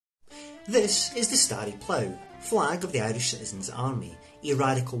This is the Starry Plough, flag of the Irish Citizens' Army, a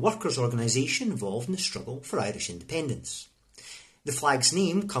radical workers' organisation involved in the struggle for Irish independence. The flag's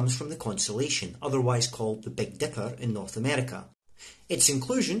name comes from the constellation, otherwise called the Big Dipper in North America. Its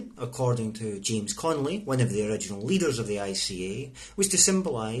inclusion, according to James Connolly, one of the original leaders of the ICA, was to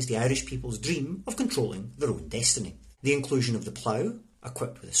symbolise the Irish people's dream of controlling their own destiny. The inclusion of the plough,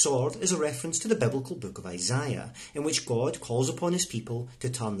 equipped with a sword, is a reference to the biblical book of Isaiah, in which God calls upon his people to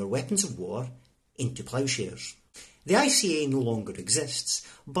turn their weapons of war into ploughshares. The ICA no longer exists,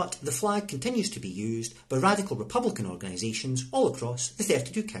 but the flag continues to be used by radical republican organisations all across the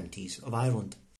 32 counties of Ireland.